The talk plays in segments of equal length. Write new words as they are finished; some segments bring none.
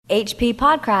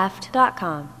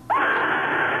hppodcraft.com.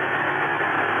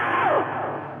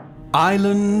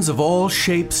 Islands of all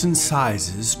shapes and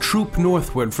sizes troop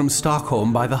northward from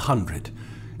Stockholm by the hundred,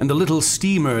 and the little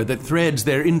steamer that threads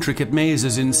their intricate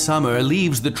mazes in summer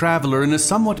leaves the traveler in a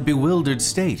somewhat bewildered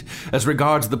state as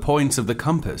regards the points of the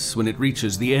compass when it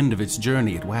reaches the end of its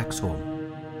journey at Waxholm.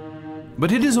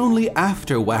 But it is only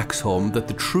after Waxholm that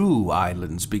the true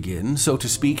islands begin, so to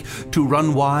speak, to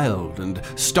run wild and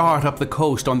start up the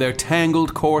coast on their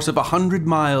tangled course of 100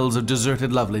 miles of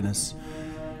deserted loveliness.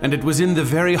 And it was in the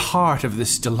very heart of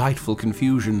this delightful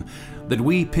confusion that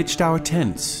we pitched our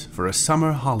tents for a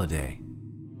summer holiday.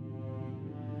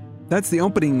 That's the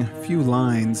opening few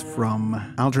lines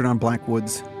from Algernon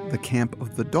Blackwood's The Camp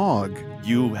of the Dog.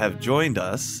 You have joined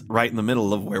us right in the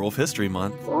middle of Werewolf History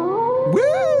Month. Woo!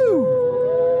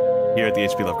 Here at the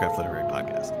HP Lovecraft Literary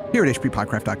Podcast. Here at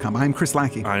hppodcraft.com. I'm Chris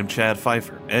Lackey. I'm Chad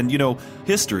Pfeiffer. And,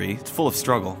 history, it's full of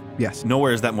struggle. Yes.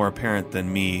 Nowhere is that more apparent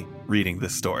than me reading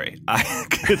this story. I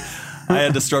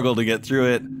had to struggle to get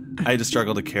through it. I had to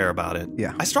struggle to care about it.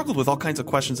 Yeah. I struggled with all kinds of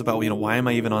questions about, why am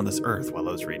I even on this earth while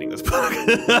I was reading this book?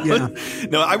 Yeah.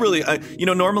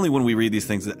 No, normally when we read these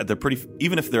things, they're pretty,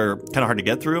 even if they're kind of hard to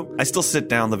get through, I still sit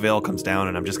down, the veil comes down,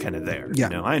 and I'm just kind of there.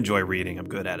 Yeah. I enjoy reading. I'm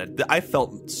good at it. I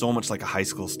felt so much like a high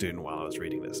school student while I was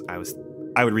reading this.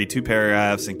 I would read 2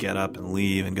 paragraphs and get up and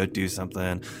leave and go do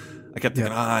something. I kept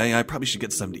thinking, I probably should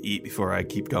get something to eat before I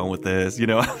keep going with this. I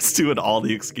was doing all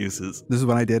the excuses. This is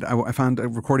what I did. I found a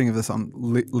recording of this on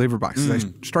Liverbox. I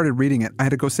started reading it. I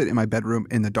had to go sit in my bedroom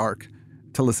in the dark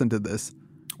to listen to this.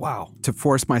 Wow. To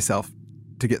force myself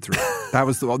to get through it. That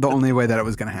was the only way that it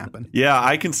was going to happen. Yeah,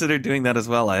 I considered doing that as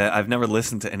well. I've never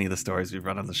listened to any of the stories we've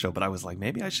run on the show, but I was like,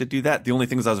 maybe I should do that. The only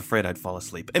thing is I was afraid I'd fall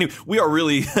asleep. Anyway, we are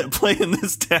really playing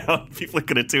this down. People are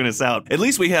going to tune us out. At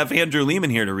least we have Andrew Lehman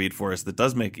here to read for us. That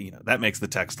does make, that makes the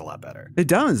text a lot better. It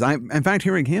does. In fact,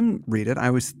 hearing him read it,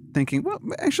 I was thinking, well,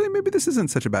 actually, maybe this isn't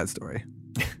such a bad story.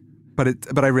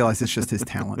 But I realized it's just his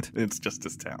talent. It's just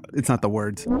his talent. It's not the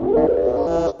words.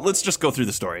 Let's just go through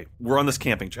the story. We're on this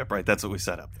camping trip, right? That's what we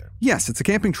set up there. Yes, it's a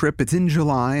camping trip. It's in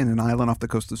July in an island off the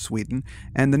coast of Sweden.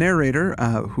 And the narrator,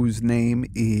 whose name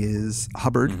is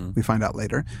Hubbard, we find out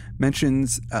later,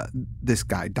 mentions this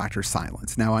guy, Dr.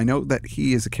 Silence. Now, I know that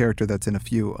he is a character that's in a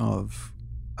few of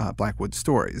Blackwood's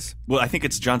stories. Well, I think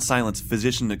it's John Silence,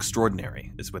 Physician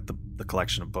Extraordinary, is what the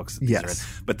collection of books that these are in.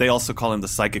 But they also call him the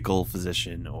psychical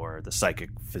physician or the psychic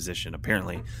physician,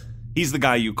 apparently. He's the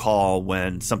guy you call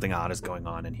when something odd is going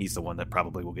on, and he's the one that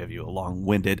probably will give you a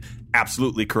long-winded,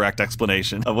 absolutely correct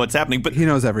explanation of what's happening. But he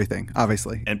knows everything,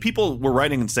 obviously. And people were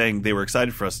writing and saying they were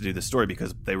excited for us to do this story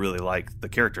because they really like the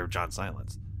character of John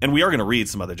Silence. And we are going to read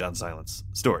some other John Silence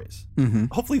stories.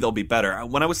 Hopefully they'll be better.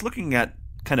 When I was looking at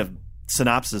kind of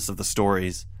synopsis of the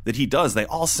stories that he does, they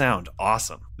all sound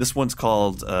awesome. This one's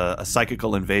called A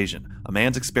Psychical Invasion. A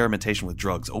man's experimentation with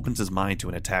drugs opens his mind to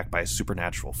an attack by a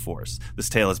supernatural force. This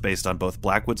tale is based on both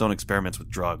Blackwood's own experiments with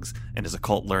drugs and his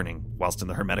occult learning whilst in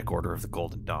the Hermetic Order of the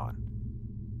Golden Dawn.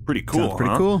 Pretty cool, Sounds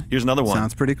pretty cool. Here's another one.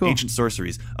 Sounds pretty cool. Ancient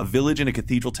Sorceries. A village in a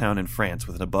cathedral town in France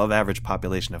with an above-average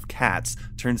population of cats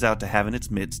turns out to have in its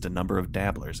midst a number of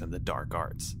dabblers in the dark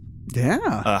arts.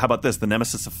 Yeah. How about this? The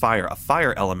Nemesis of Fire. A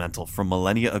fire elemental from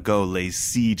millennia ago lays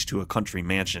siege to a country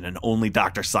mansion, and only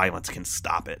Dr. Silence can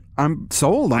stop it. I'm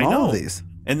sold on all of these.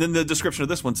 And then the description of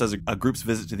this one says a group's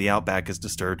visit to the outback is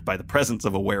disturbed by the presence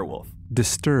of a werewolf.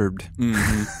 Disturbed.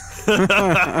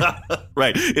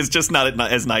 Right. It's just not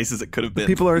as nice as it could have been.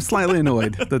 People are slightly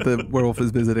annoyed that the werewolf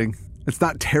is visiting. It's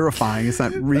not terrifying. It's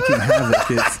not wreaking havoc.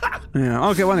 It's,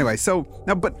 okay, well, anyway. So,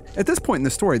 now, but at this point in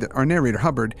the story, that our narrator,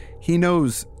 Hubbard, he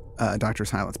knows Dr.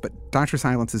 Silence, but Dr.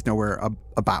 Silence is nowhere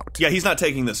about. Yeah, he's not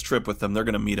taking this trip with them. They're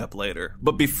going to meet up later.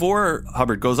 But before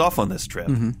Hubbard goes off on this trip,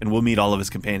 and we'll meet all of his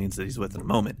companions that he's with in a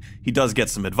moment, he does get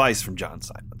some advice from John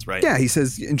Silence, right? Yeah, he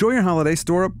says, enjoy your holiday,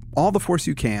 store up all the force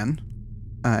you can,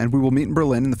 and we will meet in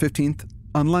Berlin on the 15th,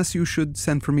 unless you should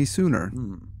send for me sooner.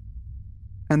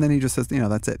 And then he just says,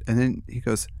 that's it. And then he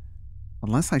goes,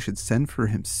 unless I should send for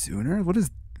him sooner? What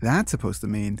is that supposed to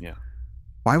mean? Yeah.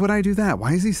 Why would I do that?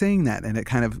 Why is he saying that? And it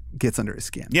kind of gets under his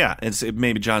skin. Yeah,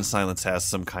 maybe John Silence has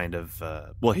some kind of,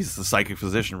 he's the psychic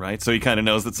physician, right? So he kind of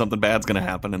knows that something bad's going to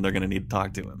happen and they're going to need to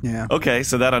talk to him. Yeah. Okay,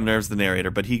 so that unnerves the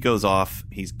narrator, but he goes off.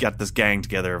 He's got this gang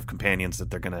together of companions that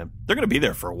they're going to be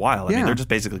there for a while. I mean, they're just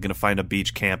basically going to find a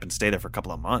beach camp and stay there for a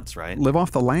couple of months, right? Live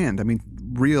off the land. I mean,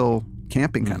 real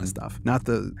camping kind of stuff, not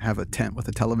to have a tent with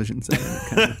a television set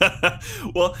in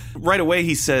it. Well, right away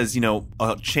he says,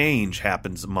 a change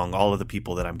happens among all of the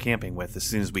people that I'm camping with as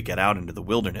soon as we get out into the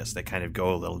wilderness. They kind of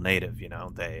go a little native,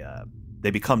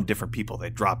 they become different people. They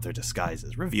drop their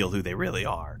disguises, reveal who they really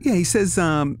are. Yeah, he says,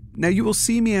 now you will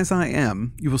see me as I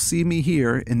am. You will see me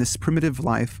here in this primitive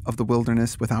life of the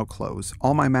wilderness without clothes.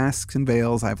 All my masks and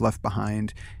veils I have left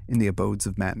behind in the abodes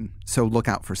of men. So look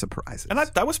out for surprises. And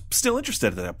I was still interested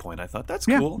at that point. I thought, that's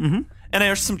Yeah, cool. And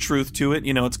there's some truth to it.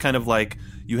 You know, it's kind of like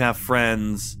you have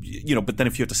friends, you know, but then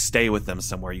if you have to stay with them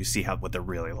somewhere, you see what they're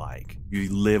really like.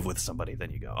 You live with somebody,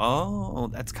 then you go, oh,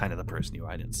 that's kind of the person you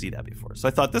are. I didn't see that before. So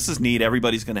I thought, this is neat.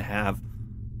 Everybody's going to have,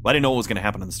 well, I didn't know what was going to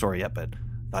happen in the story yet, but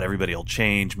I thought everybody will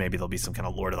change. Maybe there'll be some kind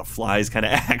of Lord of the Flies kind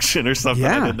of action or something.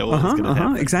 Yeah, I didn't know what was going to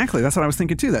happen. Exactly. That's what I was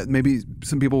thinking too. That maybe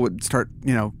some people would start,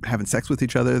 you know, having sex with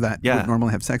each other that would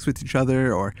normally have sex with each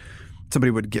other, or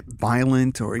somebody would get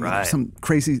violent, or you know, some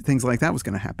crazy things like that was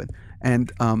going to happen.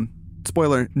 And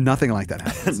spoiler, nothing like that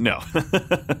happens. No.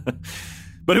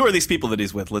 But who are these people that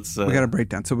he's with? Let's. We got a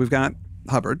breakdown. So we've got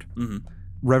Hubbard.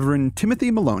 Reverend Timothy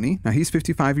Maloney. Now, he's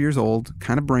 55 years old,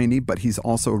 kind of brainy, but he's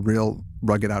also a real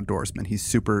rugged outdoorsman. He's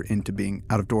super into being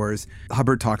out of doors.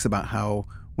 Hubbard talks about how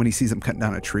when he sees him cutting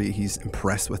down a tree, he's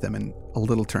impressed with him and a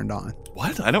little turned on.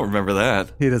 What? I don't remember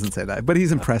that. He doesn't say that, but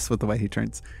he's impressed with the way he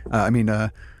turns.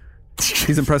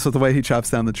 He's impressed with the way he chops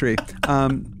down the tree.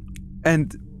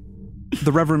 And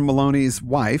the Reverend Maloney's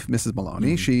wife, Mrs.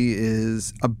 Maloney, she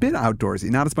is a bit outdoorsy,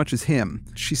 not as much as him.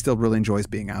 She still really enjoys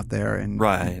being out there,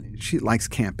 and she likes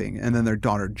camping. And then their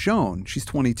daughter, Joan, she's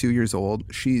 22 years old.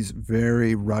 She's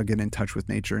very rugged, in touch with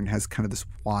nature, and has kind of this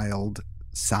wild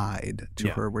side to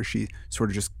her where she sort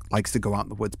of just likes to go out in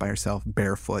the woods by herself,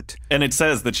 barefoot. And it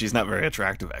says that she's not very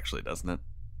attractive, actually, doesn't it?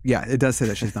 Yeah, it does say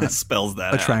that she's not it spells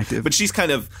that attractive. Out. But she's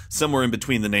kind of somewhere in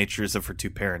between the natures of her two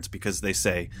parents, because they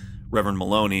say Reverend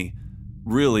Maloney,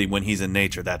 really, when he's in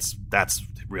nature, that's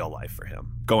real life for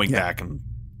him. Going back and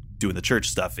doing the church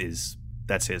stuff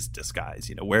that's his disguise,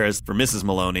 you know. Whereas for Mrs.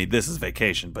 Maloney, this is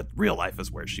vacation, but real life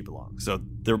is where she belongs. So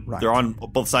they're on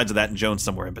both sides of that, and Joan's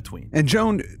somewhere in between. And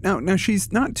Joan, now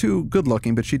she's not too good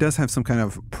looking, but she does have some kind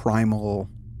of primal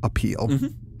appeal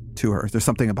to her. There's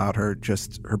something about her,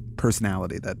 just her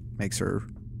personality, that makes her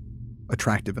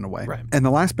attractive in a way. Right. And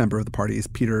the last member of the party is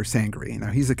Peter Sangree.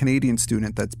 Now, he's a Canadian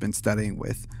student that's been studying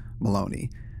with Maloney,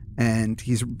 and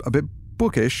he's a bit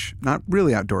bookish, not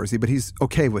really outdoorsy, but he's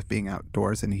okay with being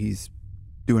outdoors, and he's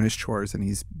doing his chores, and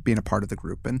he's being a part of the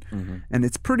group, and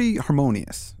it's pretty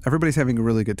harmonious. Everybody's having a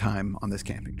really good time on this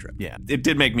camping trip. Yeah, it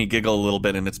did make me giggle a little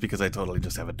bit, and it's because I totally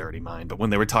just have a dirty mind. But when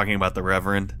they were talking about the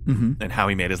Reverend and how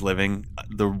he made his living,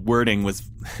 the wording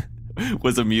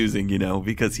was amusing, you know,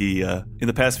 because he, in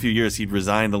the past few years, he'd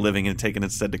resigned the living and taken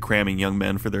instead to cramming young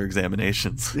men for their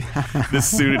examinations. This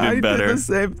suited him better. I did the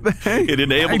same thing. It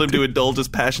enabled him to indulge his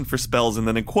passion for spells, and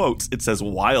then in quotes, it says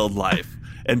wildlife,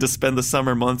 and to spend the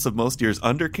summer months of most years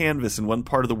under canvas in one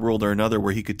part of the world or another,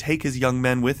 where he could take his young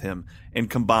men with him and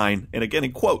combine, and again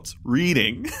in quotes,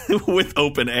 reading with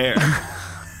open air.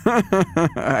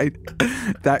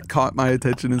 That caught my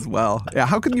attention as well. Yeah,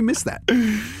 how can you miss that?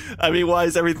 I mean, why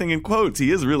is everything in quotes?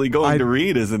 He is really going to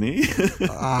read, isn't he?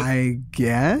 I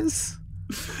guess.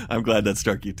 I'm glad that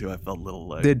struck you too. I felt a little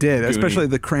like it did, goony. Especially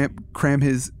the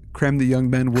cram the young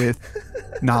men with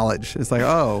knowledge. It's like,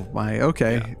 oh my,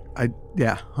 okay,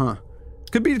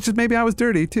 Could be just maybe I was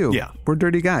dirty too. Yeah, we're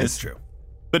dirty guys. It's true.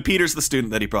 But Peter's the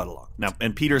student that he brought along now,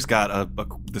 and Peter's got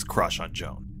this crush on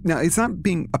Joan. Now, it's not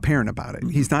being apparent about it.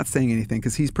 He's not saying anything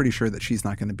because he's pretty sure that she's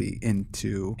not going to be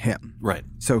into him. Right.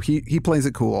 So he plays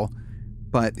it cool,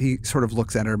 but he sort of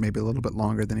looks at her maybe a little bit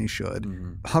longer than he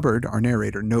should. Hubbard, our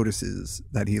narrator, notices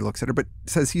that he looks at her, but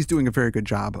says he's doing a very good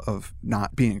job of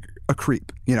not being a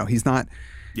creep. You know, he's not.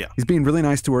 Yeah. He's being really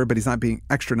nice to her, but he's not being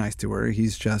extra nice to her.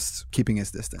 He's just keeping his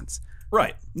distance.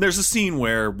 Right. There's a scene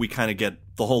where we kind of get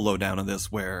the whole lowdown of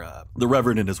this, where the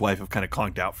Reverend and his wife have kind of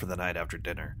conked out for the night after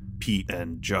dinner. Pete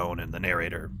and Joan and the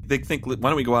narrator, they think, why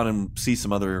don't we go out and see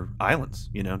some other islands?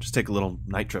 You know, just take a little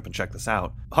night trip and check this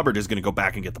out. Hubbard is going to go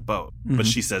back and get the boat. But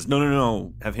she says,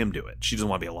 no, have him do it. She doesn't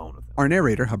want to be alone with him. Our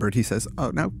narrator, Hubbard, he says,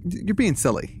 oh, no, you're being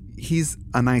silly. He's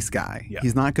a nice guy. Yeah.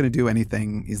 He's not going to do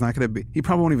anything. He's not going to be, he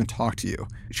probably won't even talk to you.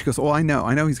 She goes, oh, I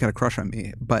know he's got a crush on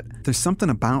me, but there's something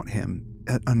about him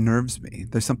that unnerves me.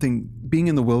 There's something being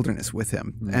in the wilderness with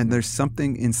him, and there's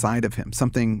something inside of him,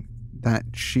 something that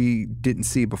she didn't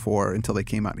see before until they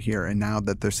came out here, and now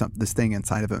that there's this thing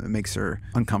inside of him, it makes her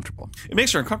uncomfortable. It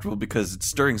makes her uncomfortable because it's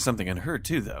stirring something in her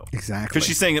too, though. Exactly. Because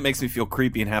she's saying it makes me feel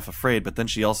creepy and half afraid, but then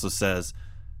she also says,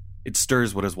 it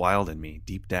stirs what is wild in me,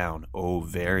 deep down, oh,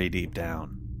 very deep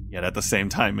down. Yet at the same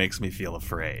time makes me feel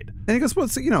afraid. And he goes, well,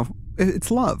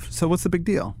 it's love, so what's the big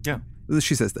deal? Yeah.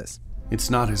 She says this. It's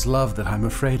not his love that I'm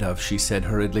afraid of, she said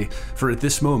hurriedly, for at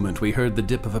this moment we heard the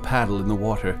dip of a paddle in the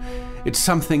water. It's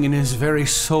something in his very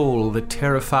soul that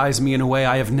terrifies me in a way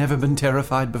I have never been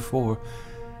terrified before,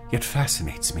 yet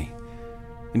fascinates me.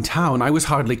 In town, I was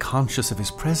hardly conscious of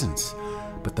his presence,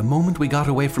 but the moment we got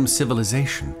away from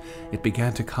civilization, it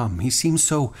began to come. He seems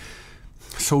so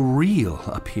real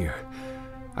up here.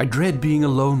 I dread being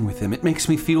alone with him. It makes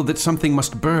me feel that something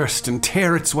must burst and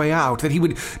tear its way out, that he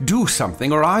would do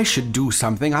something, or I should do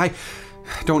something. I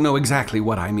don't know exactly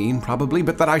what I mean, probably,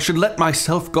 but that I should let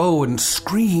myself go and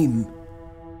scream.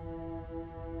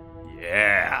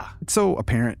 Yeah. It's so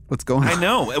apparent what's going on. I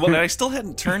know. Well, I still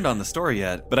hadn't turned on the story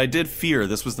yet, but I did fear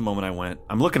this was the moment I went,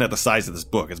 I'm looking at the size of this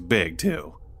book. It's big,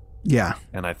 too. Yeah.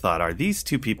 And I thought, are these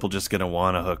two people just going to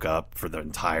want to hook up for the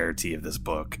entirety of this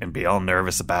book and be all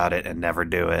nervous about it and never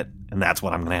do it? And that's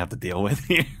what I'm going to have to deal with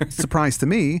here. Surprise to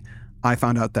me, I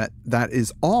found out that that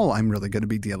is all I'm really going to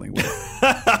be dealing with.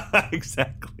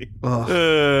 Exactly.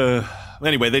 Ugh.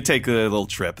 Anyway, they take a little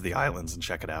trip to the islands and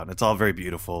check it out. And it's all very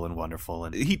beautiful and wonderful.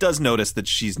 And he does notice that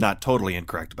she's not totally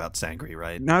incorrect about Sangri,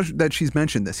 right? Now that she's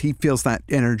mentioned this, he feels that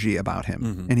energy about him.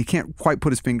 Mm-hmm. And he can't quite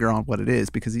put his finger on what it is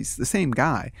because he's the same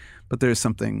guy. But there's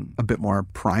something a bit more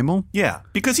primal. Yeah,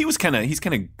 because he's kind of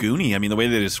goony. I mean, the way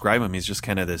they describe him, he's just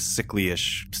kind of this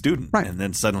sickly-ish student. Right. And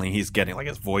then suddenly he's getting, like,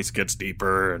 his voice gets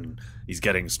deeper and he's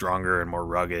getting stronger and more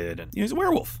rugged. And he's a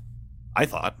werewolf, I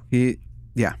thought.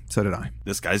 Yeah, so did I.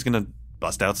 This guy's going to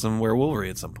bust out some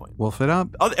werewolvery at some point. Wolf it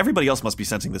up. Everybody else must be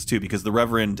sensing this too, because the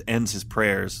Reverend ends his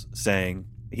prayers saying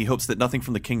he hopes that nothing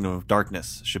from the kingdom of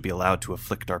darkness should be allowed to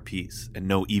afflict our peace, and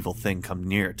no evil thing come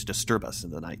near to disturb us in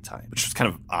the nighttime, which was kind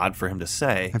of odd for him to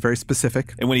say. Very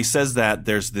specific. And when he says that,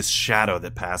 there's this shadow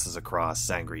that passes across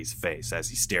Sangri's face as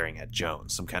he's staring at Joan,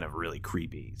 some kind of really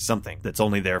creepy something that's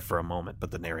only there for a moment,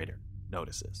 but the narrator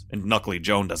notices. And luckily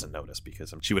Joan doesn't notice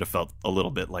because she would have felt a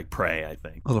little bit like prey, I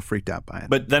think. A little freaked out by it.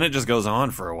 But then it just goes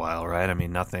on for a while, right? I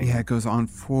mean, nothing. Yeah, it goes on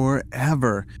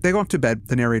forever. They go up to bed.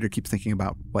 The narrator keeps thinking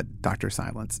about what Dr.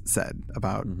 Silence said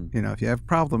about, if you have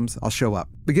problems, I'll show up.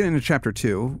 Beginning of chapter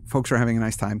 2, folks are having a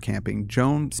nice time camping.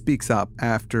 Joan speaks up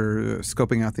after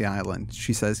scoping out the island.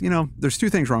 She says, there's 2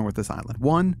 things wrong with this island.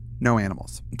 1, no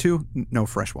animals. 2, no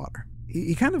fresh water.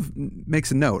 He kind of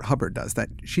makes a note, Hubbard does, that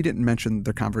she didn't mention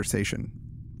their conversation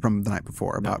from the night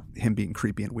before about him being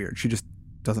creepy and weird. She just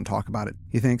doesn't talk about it.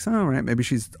 He thinks, all right, maybe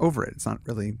she's over it. It's not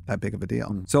really that big of a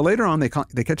deal. So later on, they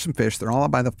catch some fish. They're all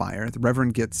out by the fire. The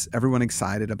Reverend gets everyone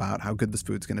excited about how good this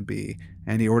food's going to be.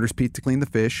 And he orders Pete to clean the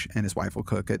fish, and his wife will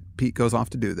cook it. Pete goes off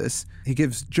to do this. He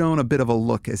gives Joan a bit of a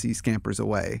look as he scampers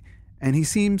away. And he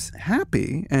seems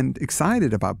happy and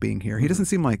excited about being here. He doesn't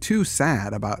seem like too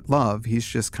sad about love. He's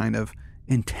just kind of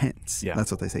intense. Yeah. That's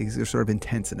what they say. He's sort of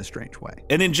intense in a strange way.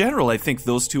 And in general, I think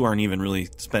those two aren't even really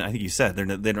I think you said they're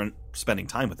not spending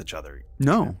time with each other.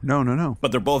 No.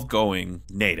 But they're both going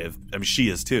native. I mean, she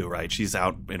is too, right? She's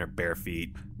out in her bare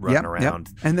feet running around.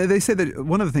 Yep. And they say that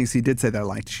one of the things he did say that I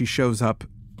liked, she shows up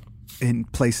in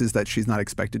places that she's not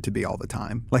expected to be all the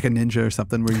time, like a ninja or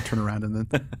something where you turn around and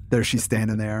then there she's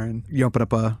standing there, and you open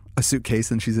up a suitcase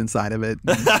and she's inside of it.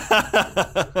 And,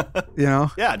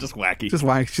 Yeah, just wacky. Just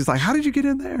wacky. She's like, how did you get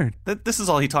in there? This is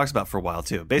all he talks about for a while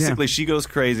too. Basically, She goes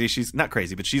crazy. She's not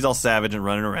crazy, but she's all savage and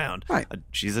running around. Right.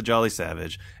 She's a jolly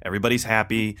savage. Everybody's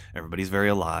happy. Everybody's very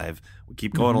alive. We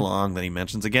keep going along. Then he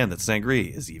mentions again that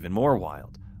Sangri is even more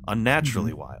wild.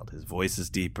 Unnaturally wild. His voice is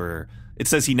deeper. It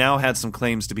says he now had some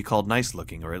claims to be called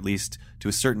nice-looking, or at least to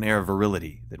a certain air of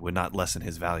virility that would not lessen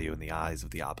his value in the eyes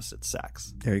of the opposite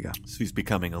sex. There you go. So he's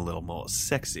becoming a little more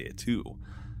sexy, too.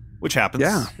 Which happens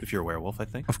if you're a werewolf, I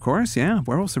think. Of course, yeah.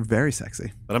 Werewolves are very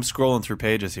sexy. But I'm scrolling through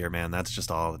pages here, man. That's just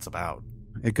all it's about.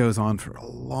 It goes on for a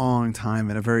long time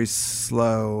in a very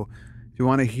slow... If you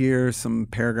want to hear some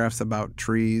paragraphs about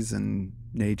trees and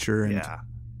nature and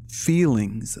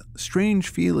feelings, strange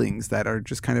feelings that are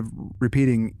just kind of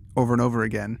repeating over and over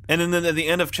again. And then at the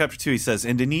end of chapter 2, he says,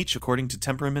 and in each, according to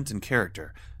temperament and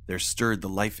character, there stirred the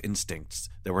life instincts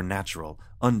that were natural,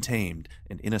 untamed,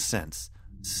 and in a sense,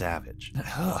 savage.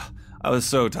 I was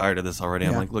so tired of this already.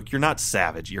 I'm like, look, you're not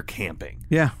savage, you're camping.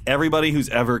 Yeah. Everybody who's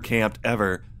ever camped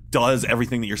ever does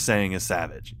everything that you're saying is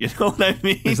savage. You know what I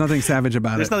mean? There's nothing savage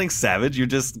about There's it. nothing savage. You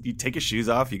take your shoes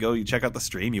off, you check out the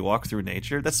stream, you walk through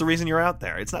nature. That's the reason you're out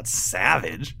there. It's not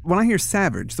savage. When I hear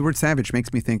savage, the word savage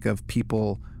makes me think of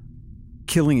people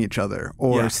killing each other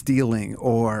or stealing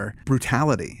or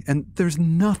brutality. And there's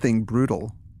nothing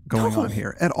brutal going on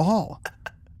here at all.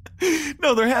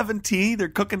 No, they're having tea. They're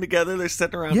cooking together. They're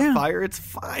sitting around a fire. It's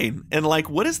fine. And like,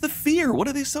 what is the fear? What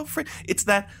are they so afraid? It's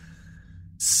that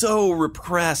so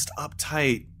repressed,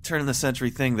 uptight, turn of the century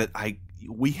thing that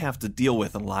we have to deal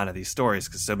with in a lot of these stories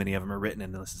because so many of them are written.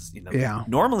 And this is, Yeah.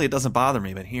 Normally it doesn't bother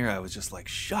me, but here I was just like,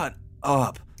 shut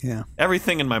up. Yeah.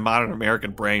 Everything in my modern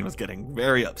American brain was getting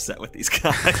very upset with these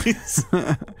guys.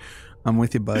 I'm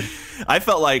with you, bud. I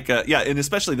felt like, and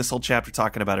especially this whole chapter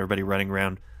talking about everybody running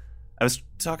around. I was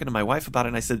talking to my wife about it,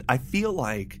 and I said, I feel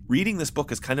like reading this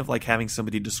book is kind of like having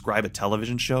somebody describe a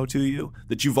television show to you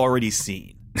that you've already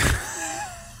seen.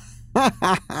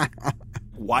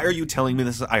 Why are you telling me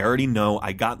this? I already know.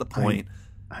 I got the point.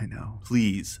 I know.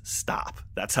 Please stop.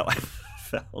 That's how I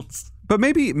felt. But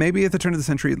maybe at the turn of the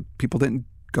century, people didn't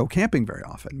go camping very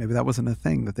often. Maybe that wasn't a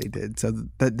thing that they did. So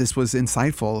that this was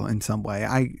insightful in some way.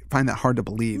 I find that hard to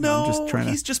believe. No, I'm just trying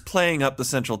he's just playing up the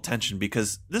central tension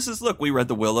because we read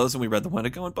The Willows and we read The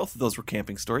Wendigo, and both of those were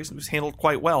camping stories, and it was handled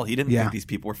quite well. He didn't think these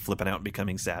people were flipping out and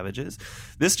becoming savages.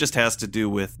 This just has to do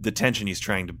with the tension he's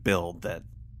trying to build, that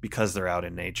because they're out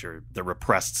in nature, the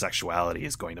repressed sexuality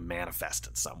is going to manifest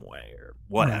in some way or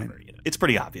whatever. Right. It's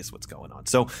pretty obvious what's going on.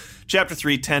 So chapter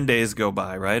 3, 10 days go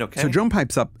by, right? Okay. So Joan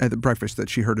pipes up at the breakfast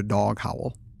that she heard a dog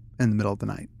howl in the middle of the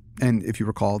night. And if you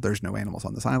recall, there's no animals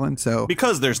on this island. So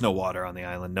because there's no water on the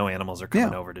island, no animals are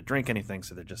coming over to drink anything,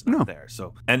 so they're just not there.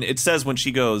 So, and it says when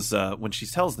she goes, when she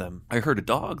tells them, I heard a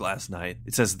dog last night.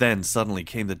 It says, then suddenly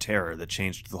came the terror that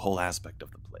changed the whole aspect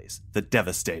of the place. The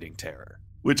devastating terror.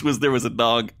 Which was, there was a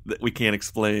dog that we can't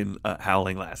explain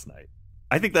howling last night.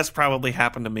 I think that's probably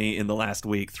happened to me in the last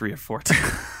week 3 or 4 times.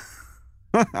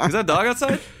 Is that a dog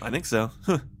outside? I think so.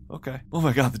 Okay. Oh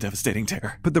my God, the devastating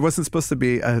terror. But there wasn't supposed to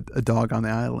be a dog on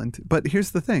the island. But here's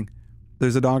the thing.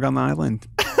 There's a dog on the island.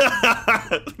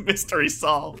 Mystery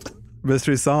solved.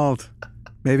 Mystery solved.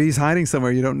 Maybe he's hiding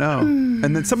somewhere you don't know.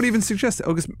 And then somebody even suggested,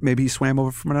 maybe he swam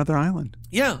over from another island.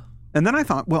 Yeah. And then I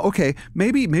thought, well, okay,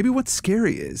 maybe what's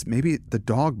scary is maybe the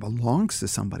dog belongs to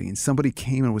somebody and somebody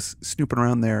came and was snooping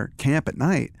around their camp at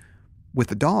night with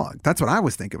the dog. That's what I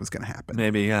was thinking was going to happen.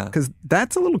 Maybe, yeah. Because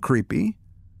that's a little creepy,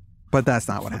 but that's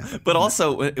not what happened. But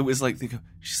also, it was like,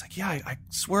 she's like, yeah, I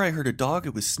swear I heard a dog.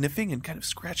 It was sniffing and kind of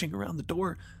scratching around the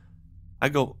door. I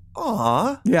go,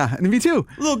 aw. Yeah, and me too.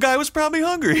 Little guy was probably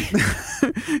hungry.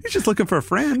 He's just looking for a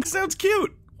friend. Sounds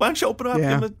cute. Why don't you open up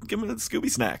and give him a Scooby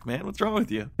snack, man? What's wrong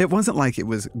with you? It wasn't like it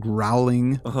was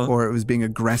growling or it was being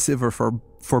aggressive or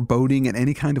foreboding in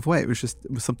any kind of way. It was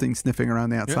something sniffing around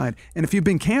the outside. Yeah. And if you've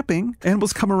been camping,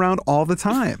 animals come around all the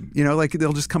time. Like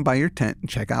they'll just come by your tent and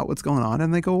check out what's going on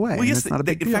and they go away. Well, yes, it's not a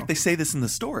big deal. In fact, they say this in the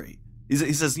story.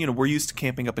 He says, we're used to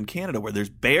camping up in Canada where there's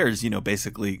bears,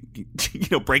 basically,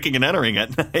 breaking and entering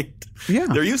at night. Yeah.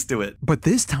 They're used to it. But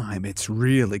this time it's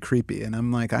really creepy. And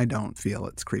I'm like, I don't feel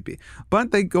it's creepy.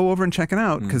 But they go over and check it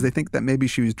out because they think that maybe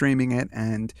she was dreaming it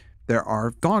and there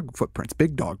are dog footprints,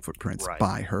 big dog footprints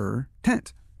by her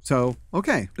tent. So,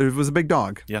 okay, there was a big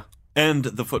dog. Yeah. And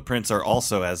the footprints are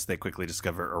also, as they quickly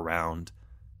discover, around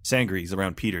Sangre's,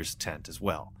 around Peter's tent as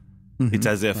well. Mm-hmm. It's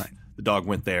as if... Right. The dog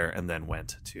went there and then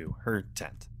went to her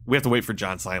tent. We have to wait for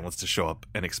John Silence to show up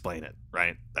and explain it,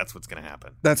 right? That's what's going to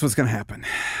happen. That's what's going to happen.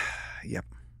 Yep.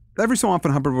 Every so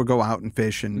often, Hubbard would go out and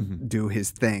fish and do his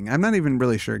thing. I'm not even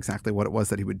really sure exactly what it was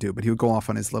that he would do, but he would go off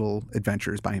on his little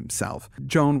adventures by himself.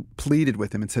 Joan pleaded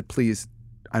with him and said, please,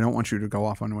 I don't want you to go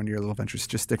off on one of your little adventures.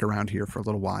 Just stick around here for a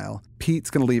little while.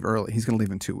 Pete's going to leave early. He's going to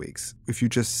leave in 2 weeks. If you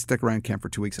just stick around camp for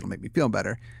 2 weeks, it'll make me feel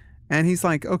better. And he's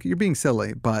like, okay, you're being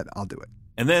silly, but I'll do it.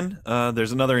 And then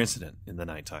there's another incident in the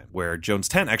nighttime where Joan's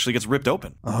tent actually gets ripped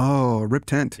open. Oh, ripped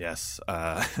tent. Yes.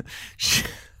 She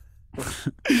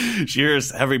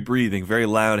hears heavy breathing, very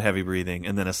loud, heavy breathing,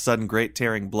 and then a sudden great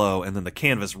tearing blow, and then the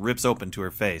canvas rips open to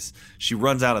her face. She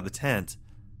runs out of the tent.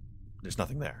 There's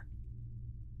nothing there.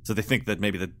 So they think that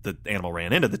maybe the animal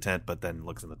ran into the tent, but then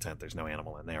looks in the tent. There's no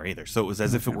animal in there either. So it was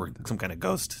as if it were some kind of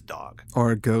ghost dog.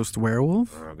 Or a ghost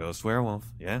werewolf. Or a ghost werewolf,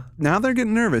 yeah. Now they're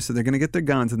getting nervous, so they're going to get their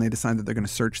guns, and they decide that they're going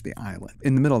to search the island.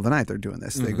 In the middle of the night, they're doing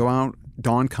this. They go out,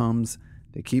 dawn comes,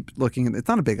 they keep looking. It's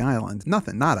not a big island.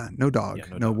 Nothing, nada, no dog,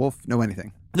 no wolf, no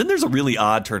anything. Then there's a really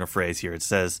odd turn of phrase here. It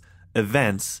says,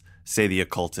 events, say the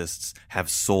occultists, have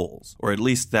souls, or at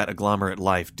least that agglomerate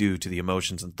life due to the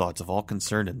emotions and thoughts of all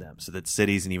concerned in them, so that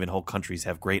cities and even whole countries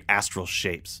have great astral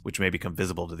shapes, which may become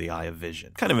visible to the eye of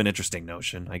vision. Kind of an interesting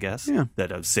notion, I guess,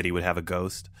 that a city would have a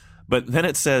ghost. But then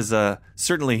it says,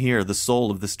 certainly here, the soul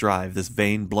of this drive, this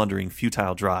vain, blundering,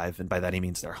 futile drive, and by that he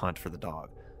means their hunt for the dog,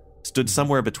 stood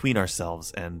somewhere between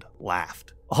ourselves and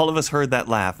laughed. All of us heard that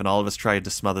laugh, and all of us tried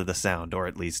to smother the sound, or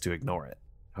at least to ignore it.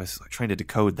 I was trying to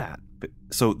decode that.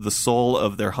 So the soul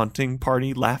of their hunting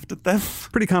party laughed at them?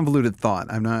 Pretty convoluted thought.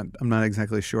 I'm not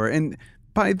exactly sure. And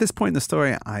by this point in the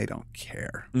story, I don't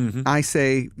care. Mm-hmm. I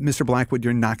say, Mr. Blackwood,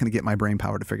 you're not going to get my brain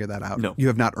power to figure that out. No. You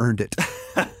have not earned it.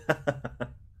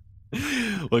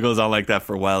 Well, it goes on like that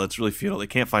for a while. It's really futile. They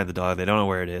can't find the dog. They don't know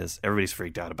where it is. Everybody's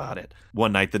freaked out about it.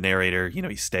 One night, the narrator,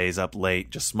 he stays up late,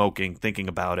 just smoking, thinking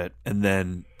about it. And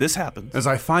then this happens. As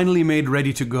I finally made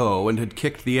ready to go and had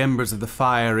kicked the embers of the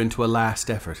fire into a last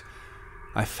effort,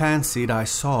 I fancied I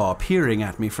saw, peering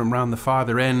at me from round the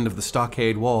farther end of the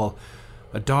stockade wall,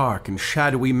 a dark and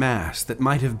shadowy mass that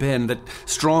might have been, that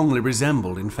strongly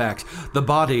resembled, in fact, the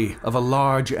body of a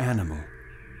large animal.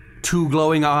 2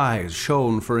 glowing eyes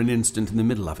shone for an instant in the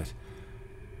middle of it.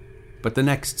 But the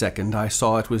next second I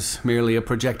saw it was merely a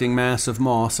projecting mass of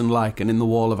moss and lichen in the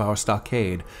wall of our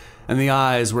stockade, and the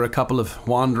eyes were a couple of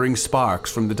wandering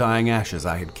sparks from the dying ashes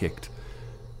I had kicked.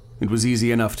 It was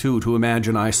easy enough, too, to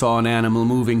imagine I saw an animal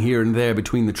moving here and there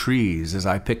between the trees as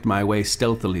I picked my way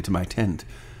stealthily to my tent.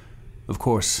 Of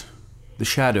course, the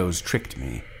shadows tricked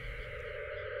me.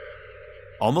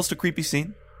 Almost a creepy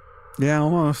scene. Yeah,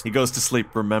 almost. He goes to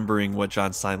sleep remembering what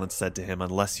John Silence said to him,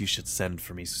 unless you should send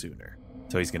for me sooner.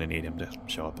 So he's going to need him to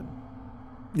show up and...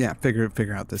 Yeah, figure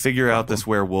out this. Figure out this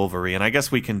werewolvery, and I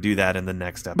guess we can do that in the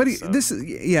next episode.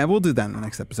 But we'll do that in the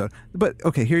next episode. But,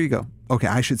 okay, here you go. Okay,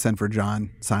 I should send for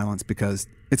John Silence because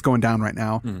it's going down right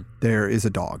now. There is a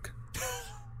dog.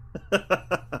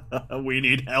 We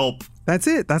need help. That's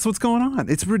it. That's what's going on.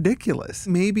 It's ridiculous.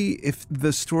 Maybe if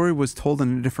the story was told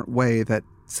in a different way that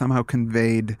somehow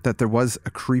conveyed that there was a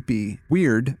creepy,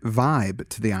 weird vibe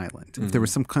to the island. If there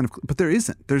was some kind of... But there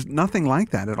isn't. There's nothing like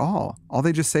that at all. All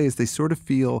they just say is they sort of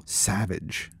feel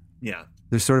savage. Yeah.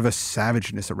 There's sort of a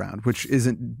savageness around, which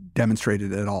isn't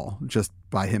demonstrated at all, just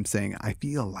by him saying, I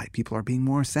feel like people are being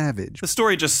more savage. The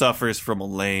story just suffers from a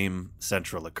lame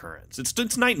central occurrence.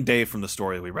 It's night and day from the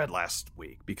story we read last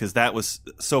week, because that was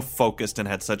so focused and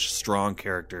had such strong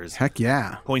characters. Heck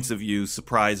yeah. Points of view,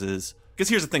 surprises. Because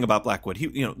here's the thing about Blackwood.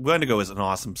 Wendigo is an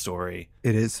awesome story.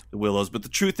 It is. The Willows. But the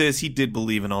truth is, he did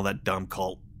believe in all that dumb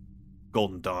cult,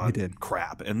 Golden Dawn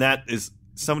crap. And that is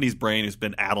somebody's brain who's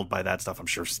been addled by that stuff. I'm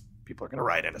sure people are going to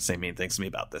write in and say mean things to me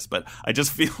about this. But I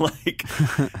just feel like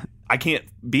I can't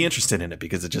be interested in it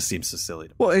because it just seems so silly.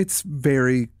 Well, it's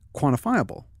very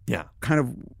quantifiable. Yeah. Kind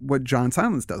of what John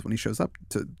Silence does when he shows up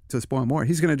to spoil more.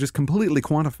 He's going to just completely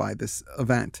quantify this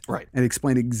event. Right. And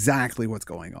explain exactly what's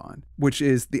going on, which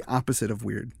is the opposite of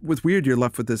weird. With weird, you're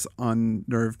left with this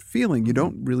unnerved feeling. You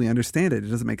don't really understand it. It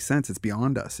doesn't make sense. It's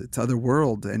beyond us. It's other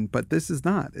world. But this is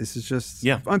not. This is just...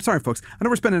 Yeah. I'm sorry, folks. I know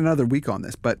we're spending another week on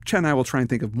this, but Chet and I will try and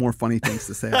think of more funny things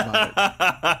to say about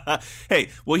it. Hey,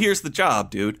 well, here's the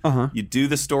job, dude. You do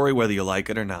the story whether you like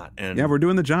it or not. And yeah, we're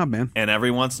doing the job, man. And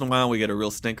every once in a while, we get a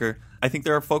real stinker. I think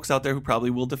there are folks out there who probably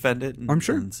will defend it. I'm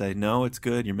sure. And say, no, it's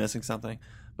good. You're missing something.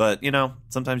 But,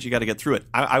 sometimes you got to get through it.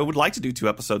 I would like to do 2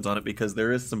 episodes on it because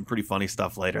there is some pretty funny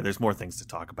stuff later. There's more things to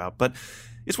talk about. But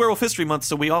it's Werewolf History Month,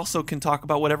 so we also can talk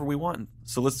about whatever we want.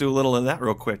 So let's do a little of that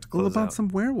real quick to close What about out. some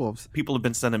werewolves? People have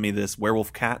been sending me this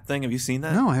werewolf cat thing. Have you seen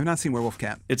that? No, I have not seen Werewolf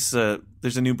Cat. It's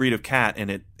there's a new breed of cat,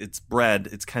 and it's bred.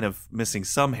 It's kind of missing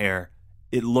some hair.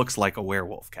 It looks like a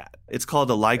werewolf cat. It's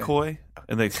called a Lycoi.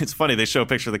 And it's funny, they show a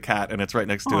picture of the cat, and it's right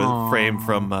next to a frame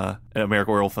from an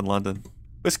American Werewolf in London.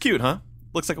 It's cute, huh?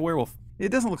 Looks like a werewolf. It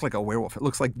doesn't look like a werewolf. It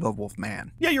looks like the Wolf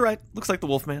Man. Yeah, you're right. Looks like the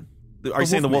Wolf Man. Are you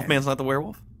saying the Wolf Man's not the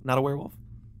werewolf? Not a werewolf?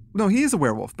 No, he is a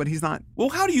werewolf, but he's not. Well,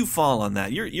 how do you fall on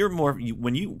that? You're more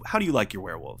how do you like your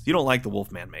werewolves? You don't like the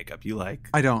Wolf Man makeup.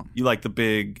 I don't. You like the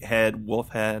big head, wolf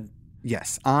head?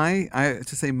 Yes. I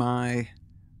to say my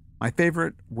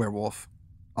favorite werewolf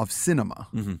of cinema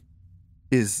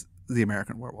is the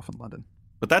American Werewolf in London.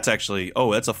 But that's actually,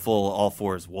 that's a full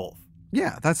all-fours wolf.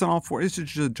 Yeah, that's an all-four. It's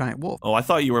just a giant wolf. Oh, I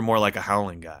thought you were more like a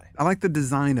howling guy. I like the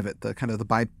design of it, the kind of the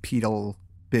bipedal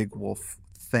big wolf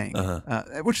thing,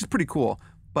 which is pretty cool.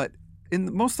 But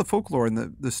in most of the folklore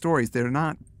and the stories, they're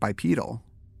not bipedal.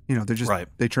 They're just,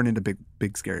 they turn into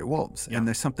big scary wolves. Yeah. And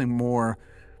there's something more,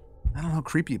 I don't know,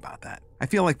 creepy about that. I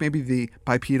feel like maybe the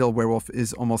bipedal werewolf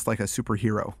is almost like a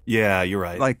superhero. Yeah, you're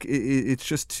right. Like it's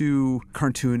just too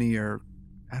cartoony, or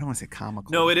I don't want to say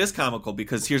comical. No, it is comical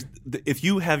because if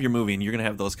you have your movie and you're going to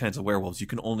have those kinds of werewolves, you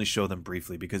can only show them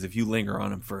briefly because if you linger on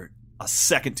them for a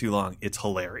second too long, it's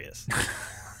hilarious.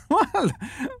 Well, I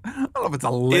don't know if it's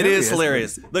hilarious. It is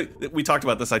hilarious. Look, we talked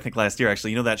about this, I think, last year,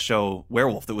 actually. That show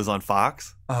Werewolf that was on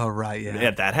Fox? Oh, right, yeah.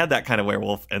 Yeah, that had that kind of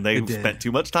werewolf, and they spent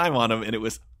too much time on him, and it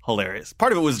was hilarious.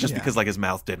 Part of it was just because his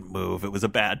mouth didn't move. It was a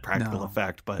bad practical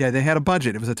effect. But yeah, they had a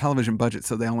budget. It was a television budget,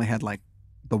 so they only had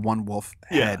the one wolf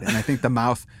head. And I think the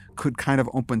mouth could kind of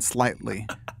open slightly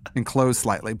and close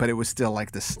slightly, but it was still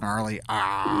like the snarly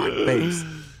face.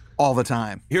 All the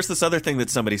time. Here's this other thing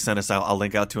that somebody sent us out. I'll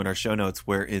link out to in our show notes,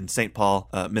 where in St. Paul,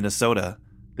 Minnesota,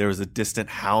 there was a distant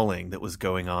howling that was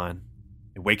going on.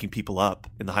 waking people up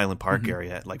in the Highland Park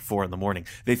area at like 4 a.m.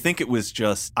 They think it was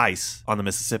just ice on the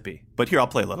Mississippi. But here, I'll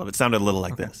play a little. It sounded a little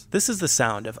like this. This is the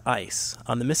sound of ice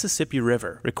on the Mississippi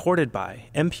River, recorded by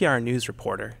NPR News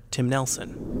reporter Tim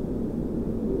Nelson.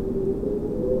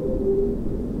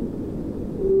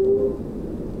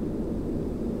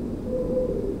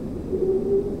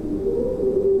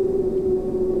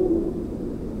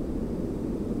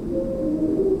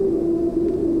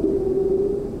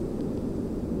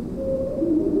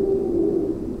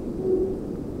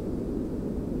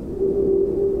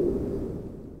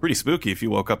 Pretty spooky if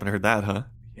you woke up and heard that, huh?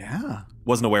 Yeah.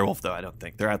 Wasn't a werewolf, though, I don't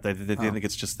think. They're out there. They think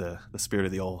it's just the spirit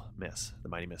of the old Miss, the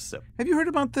mighty Mississippi. Have you heard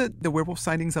about the werewolf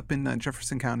sightings up in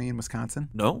Jefferson County in Wisconsin?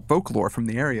 No. Folklore from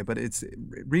the area, but it's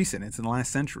recent. It's in the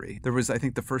last century. There was, I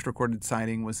think, the first recorded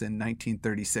sighting was in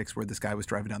 1936 where this guy was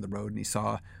driving down the road and he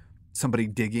saw somebody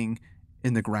digging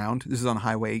in the ground. This is on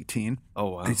Highway 18.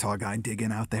 Oh, wow. And he saw a guy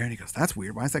digging out there and he goes, that's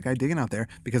weird. Why is that guy digging out there?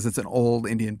 Because it's an old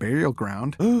Indian burial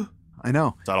ground. I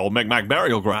know. It's that old Micmac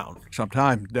burial ground.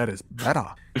 Sometime that is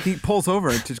better. He pulls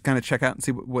over to kind of check out and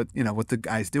see what the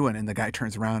guy's doing, and the guy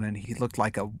turns around and he looked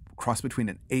like a cross between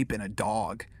an ape and a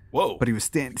dog. Whoa! But he was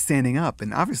standing up,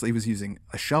 and obviously he was using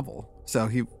a shovel. So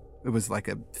it was like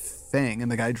a thing,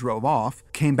 and the guy drove off.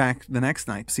 Came back the next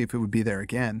night to see if it would be there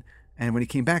again, and when he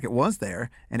came back, it was there,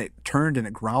 and it turned and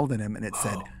it growled at him, and it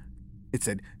said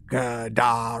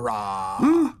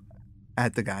Gadara.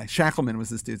 At the guy. Shackleman was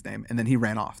this dude's name, and then he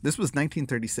ran off. This was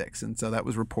 1936, and so that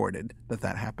was reported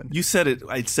that happened. You said it.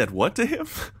 I said what to him?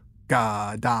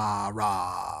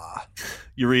 Gadara.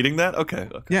 You're reading that? Okay.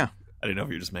 Yeah. I didn't know if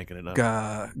you were just making it up.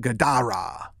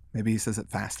 Gadara. Maybe he says it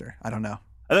faster. I don't know.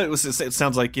 I thought it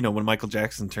sounds like, when Michael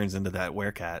Jackson turns into that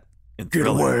werecat in Get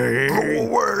Thriller. away. Go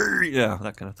away. Yeah,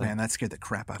 that kind of thing. Man, that scared the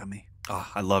crap out of me. Oh,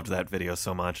 I loved that video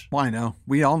so much. Well, I know.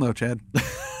 We all know, Chad.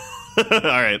 All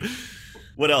right.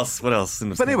 What else? But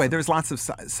anyway, there's lots of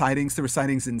sightings. There were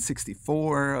sightings in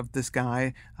 1964 of this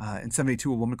guy. In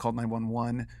 1972, a woman called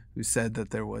 911 who said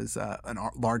that there was a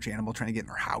large animal trying to get in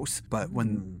her house. But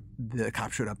when the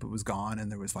cop showed up, it was gone,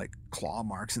 and there was like claw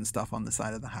marks and stuff on the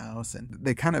side of the house. And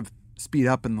they kind of speed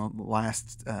up in the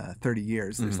last 30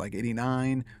 years. There's like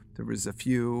 89. There was a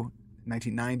few.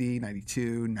 1990,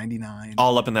 92, 99.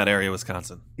 All up in that area,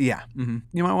 Wisconsin. Yeah. Mm-hmm.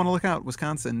 You might want to look out.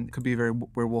 Wisconsin could be very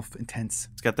werewolf intense.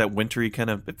 It's got that wintry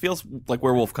kind of, it feels like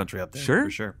werewolf country up there. Sure.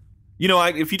 For sure.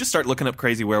 If you just start looking up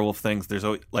crazy werewolf things, there's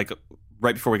always, like,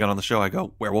 right before we got on the show, I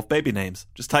go, werewolf baby names.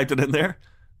 Just typed it in there.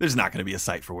 There's not going to be a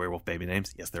site for werewolf baby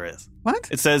names. Yes, there is. What?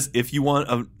 It says if you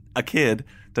want a kid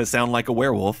to sound like a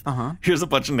werewolf, here's a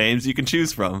bunch of names you can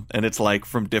choose from. And it's like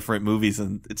from different movies,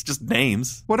 and it's just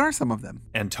names. What are some of them?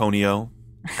 Antonio.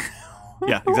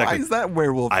 Yeah, exactly. Why is that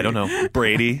werewolf? I don't know.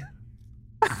 Brady.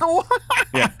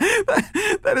 Yeah.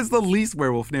 That is the least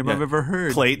werewolf name I've ever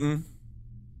heard. Clayton.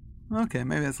 Okay,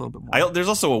 maybe that's a little bit more. There's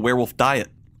also a werewolf diet.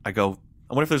 I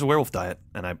wonder if there's a werewolf diet.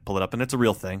 And I pull it up, and it's a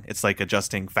real thing. It's like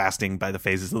adjusting fasting by the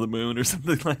phases of the moon or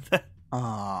something like that.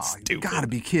 Oh, you gotta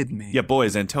be kidding me. Yeah,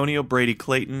 boys. Antonio, Brady,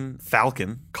 Clayton,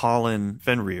 Falcon, Colin,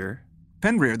 Fenrir.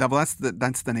 Fenrir, that's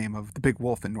the name of the big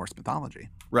wolf in Norse mythology.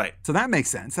 Right. So that makes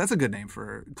sense. That's a good name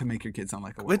to make your kid sound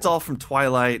like a werewolf. It's all from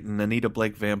Twilight and Anita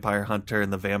Blake Vampire Hunter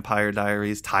and the Vampire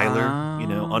Diaries. Tyler,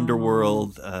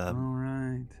 Underworld. All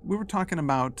right. We were talking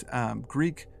about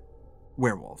Greek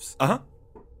werewolves. Uh-huh.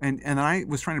 And I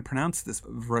was trying to pronounce this.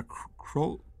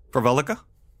 Frivolica?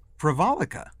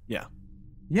 Frivolica. Yeah.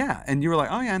 Yeah, and you were like,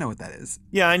 oh yeah, I know what that is.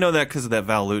 Yeah, I know that because of that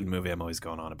Val Lewton movie I'm always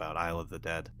going on about, Isle of the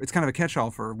Dead. It's kind of a catch-all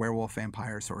for werewolf,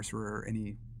 vampire, sorcerer,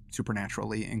 any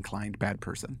supernaturally inclined bad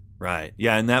person. Right.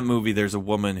 Yeah, in that movie, there's a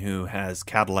woman who has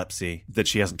catalepsy that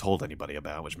she hasn't told anybody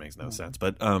about, which makes no sense.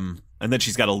 But and then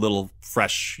she's got a little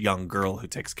fresh young girl who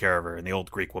takes care of her, and the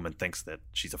old Greek woman thinks that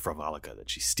she's a Frivolica, that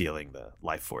she's stealing the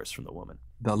life force from the woman.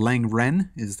 The Lang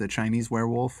Ren is the Chinese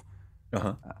werewolf.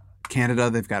 Uh-huh. Canada,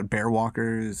 they've got bear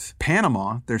walkers.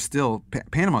 Panama,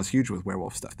 Panama's huge with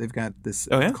werewolf stuff. They've got this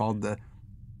called the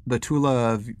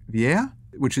Tula Vieja,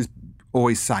 which is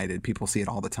always cited. People see it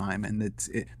all the time. And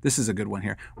this is a good one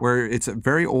here, where it's a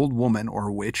very old woman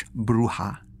or witch,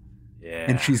 bruja. Yeah.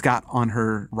 And she's got on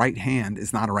her right hand,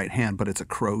 is not a right hand, but it's a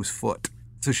crow's foot.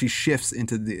 So she shifts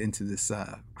into this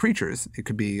creatures. It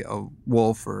could be a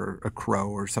wolf or a crow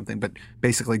or something, but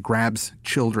basically grabs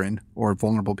children or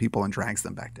vulnerable people and drags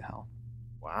them back to hell.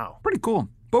 Wow. Pretty cool.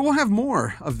 But we'll have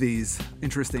more of these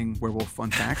interesting werewolf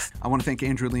fun facts. I want to thank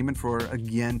Andrew Lehman for,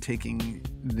 again, taking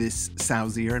this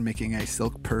sow's ear and making a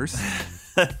silk purse.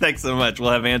 Thanks so much.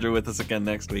 We'll have Andrew with us again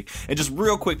next week. And just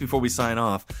real quick before we sign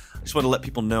off, I just want to let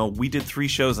people know we did 3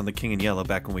 shows on The King in Yellow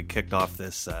back when we kicked off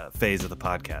this phase of the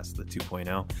podcast, the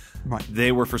 2.0. Right.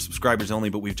 They were for subscribers only,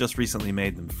 but we've just recently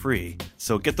made them free.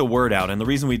 So get the word out. And the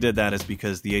reason we did that is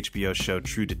because the HBO show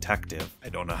True Detective, I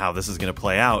don't know how this is going to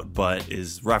play out, but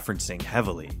is referencing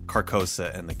heavily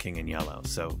Carcosa and The King in Yellow.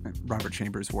 So Robert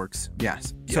Chambers' works.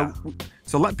 Yes. Yeah.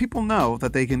 So let people know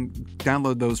that they can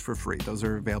download those for free. Those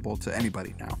are available to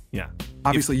anybody now. Yeah.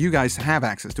 Obviously, you guys have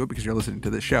access to it because you're listening to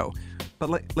this show. But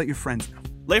let your friends know.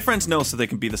 Let friends know so they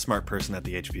can be the smart person at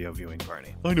the HBO viewing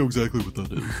party. I know exactly what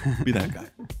that is. Be that guy.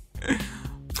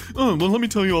 Oh, well, let me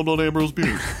tell you all about Ambrose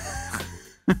Bierce.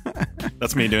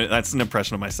 That's me doing it. That's an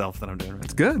impression of myself that I'm doing right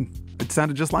It's good. It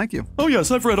sounded just like you. Oh,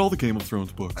 yes, I've read all the Game of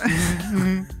Thrones books.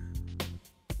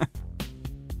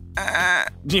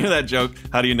 Do you know that joke?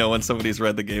 How do you know when somebody's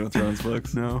read the Game of Thrones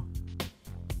books? No.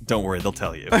 Don't worry, they'll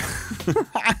tell you.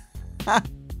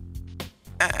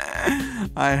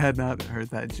 I had not heard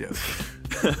that joke.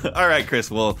 All right,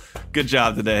 Chris. Well, good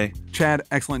job today. Chad,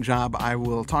 excellent job. I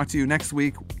will talk to you next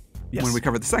week Yes. when we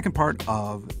cover the second part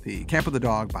of The Camp of the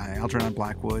Dog by Algernon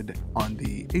Blackwood on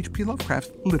the H.P.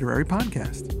 Lovecraft Literary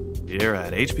Podcast. Here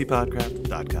at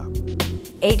hppodcraft.com.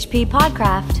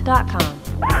 hppodcraft.com.